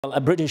A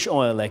British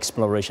oil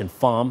exploration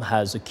firm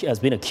has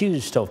been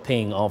accused of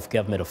paying off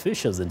government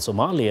officials in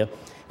Somalia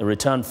in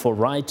return for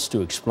rights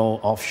to explore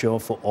offshore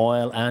for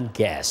oil and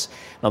gas.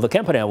 Now, the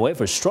company,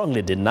 however,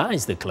 strongly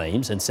denies the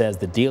claims and says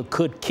the deal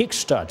could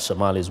kickstart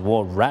Somalia's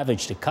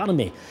war-ravaged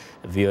economy.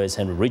 VOA's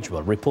Henry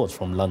Ridgwell reports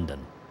from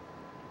London.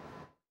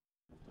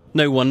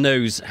 No one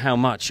knows how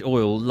much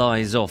oil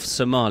lies off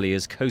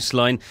Somalia's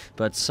coastline,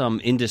 but some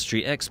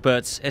industry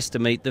experts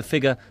estimate the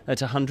figure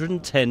at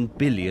 110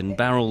 billion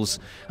barrels.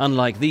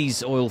 Unlike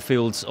these oil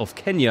fields off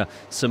Kenya,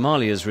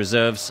 Somalia's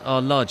reserves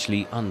are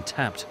largely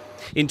untapped.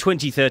 In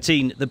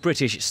 2013, the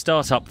British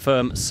start-up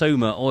firm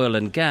Soma Oil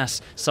and Gas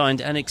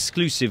signed an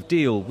exclusive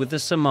deal with the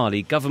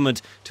Somali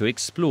government to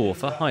explore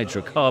for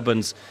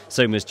hydrocarbons.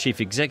 Soma's chief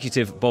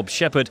executive, Bob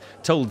Shepherd,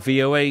 told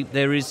VOA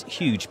there is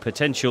huge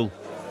potential.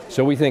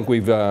 So we think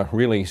we've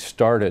really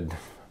started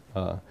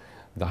the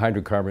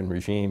hydrocarbon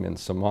regime in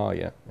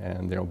Somalia,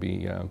 and there'll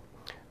be,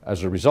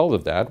 as a result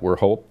of that, we're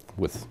hoping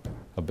with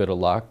a bit of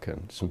luck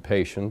and some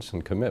patience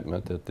and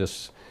commitment that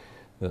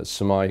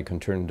Somalia can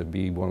turn to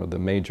be one of the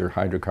major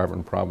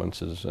hydrocarbon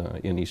provinces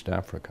in East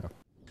Africa.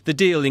 The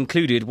deal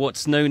included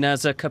what's known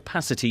as a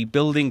capacity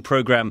building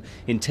program,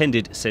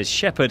 intended, says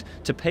Shepherd,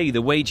 to pay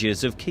the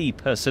wages of key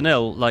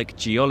personnel like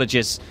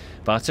geologists.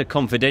 But a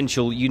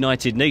confidential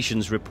United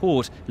Nations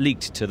report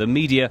leaked to the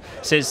media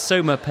says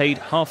Soma paid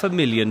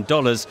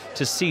 $500,000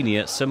 to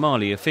senior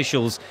Somali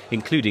officials,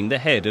 including the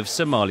head of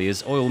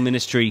Somalia's oil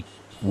ministry.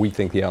 We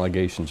think the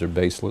allegations are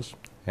baseless.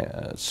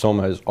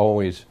 Soma has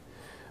always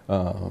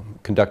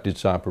conducted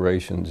its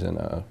operations in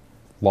a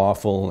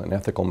lawful and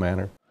ethical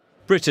manner.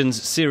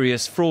 Britain's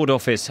Serious Fraud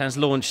Office has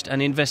launched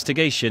an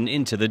investigation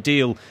into the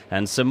deal,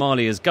 and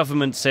Somalia's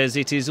government says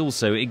it is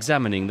also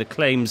examining the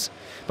claims.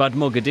 But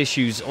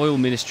Mogadishu's oil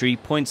ministry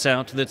points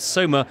out that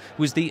Soma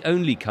was the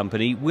only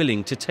company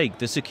willing to take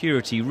the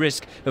security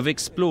risk of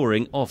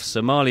exploring off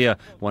Somalia,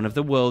 one of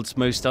the world's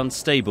most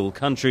unstable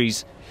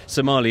countries.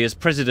 Somalia's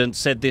president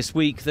said this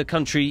week the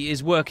country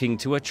is working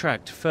to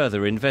attract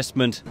further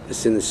investment.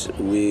 Since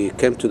we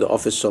came to the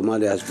office,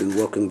 Somalia has been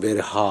working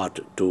very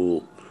hard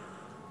to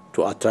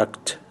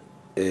attract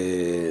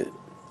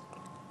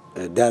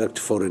direct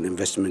foreign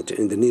investment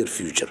in the near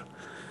future.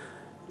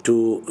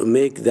 To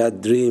make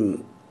that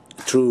dream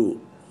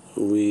true,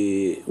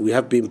 we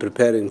have been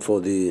preparing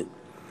for the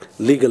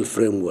legal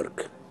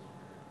framework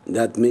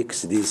that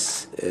makes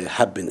this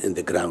happen in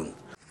the ground.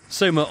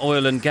 Soma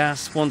Oil and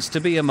Gas wants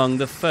to be among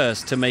the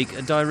first to make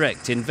a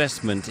direct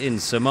investment in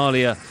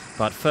Somalia.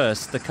 But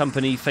first, the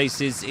company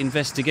faces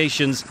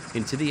investigations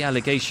into the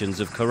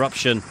allegations of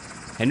corruption.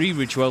 Henry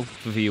Ridgwell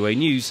for VOA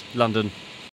News, London.